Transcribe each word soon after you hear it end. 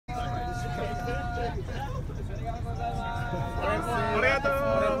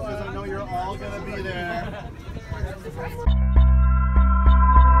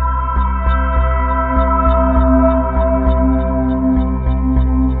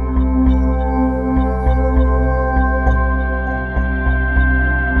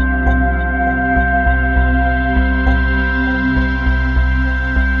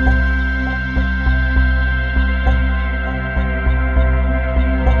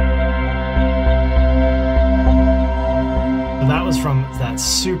From that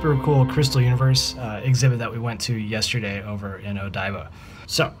super cool Crystal Universe exhibit that we went to yesterday over in Odaiba.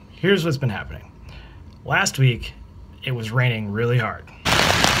 So here's what's been happening. Last week it was raining really hard.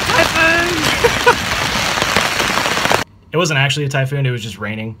 Typhoon! It wasn't actually a typhoon, it was just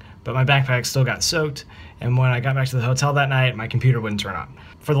raining, but my backpack still got soaked, and when I got back to the hotel that night, my computer wouldn't turn on.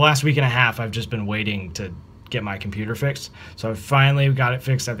 For the last week and a half, I've just been waiting to get my computer fixed. So I finally got it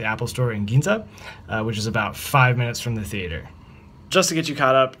fixed at the Apple Store in Ginza, which is about 5 minutes from the theater. Just to get you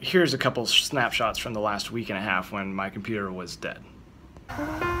caught up, here's a couple snapshots from the last week and a half when my computer was dead.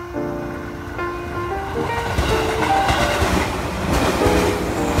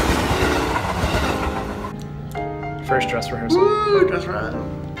 First dress rehearsal. Woo, dress rehearsal.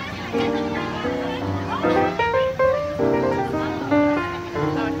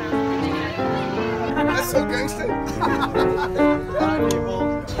 That's so gangster.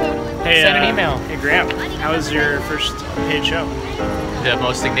 Hey, send an email. Hey Graham, how was your first paid show? The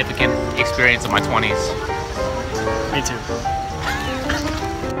most significant experience of my 20s. Me too.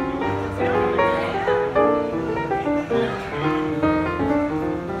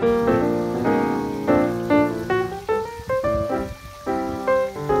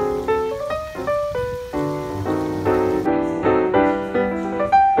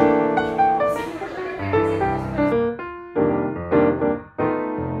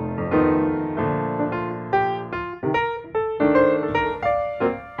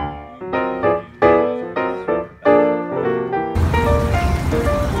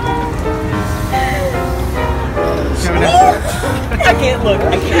 I can't look.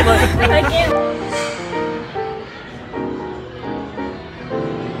 I can't look. I can't.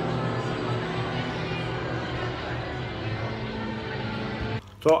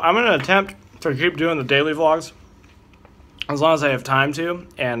 So I'm going to attempt to keep doing the daily vlogs as long as I have time to,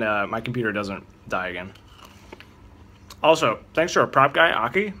 and my computer doesn't die again. Also, thanks to our prop guy,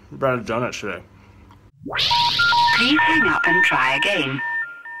 Aki, who brought us donuts today. Please hang up and try again.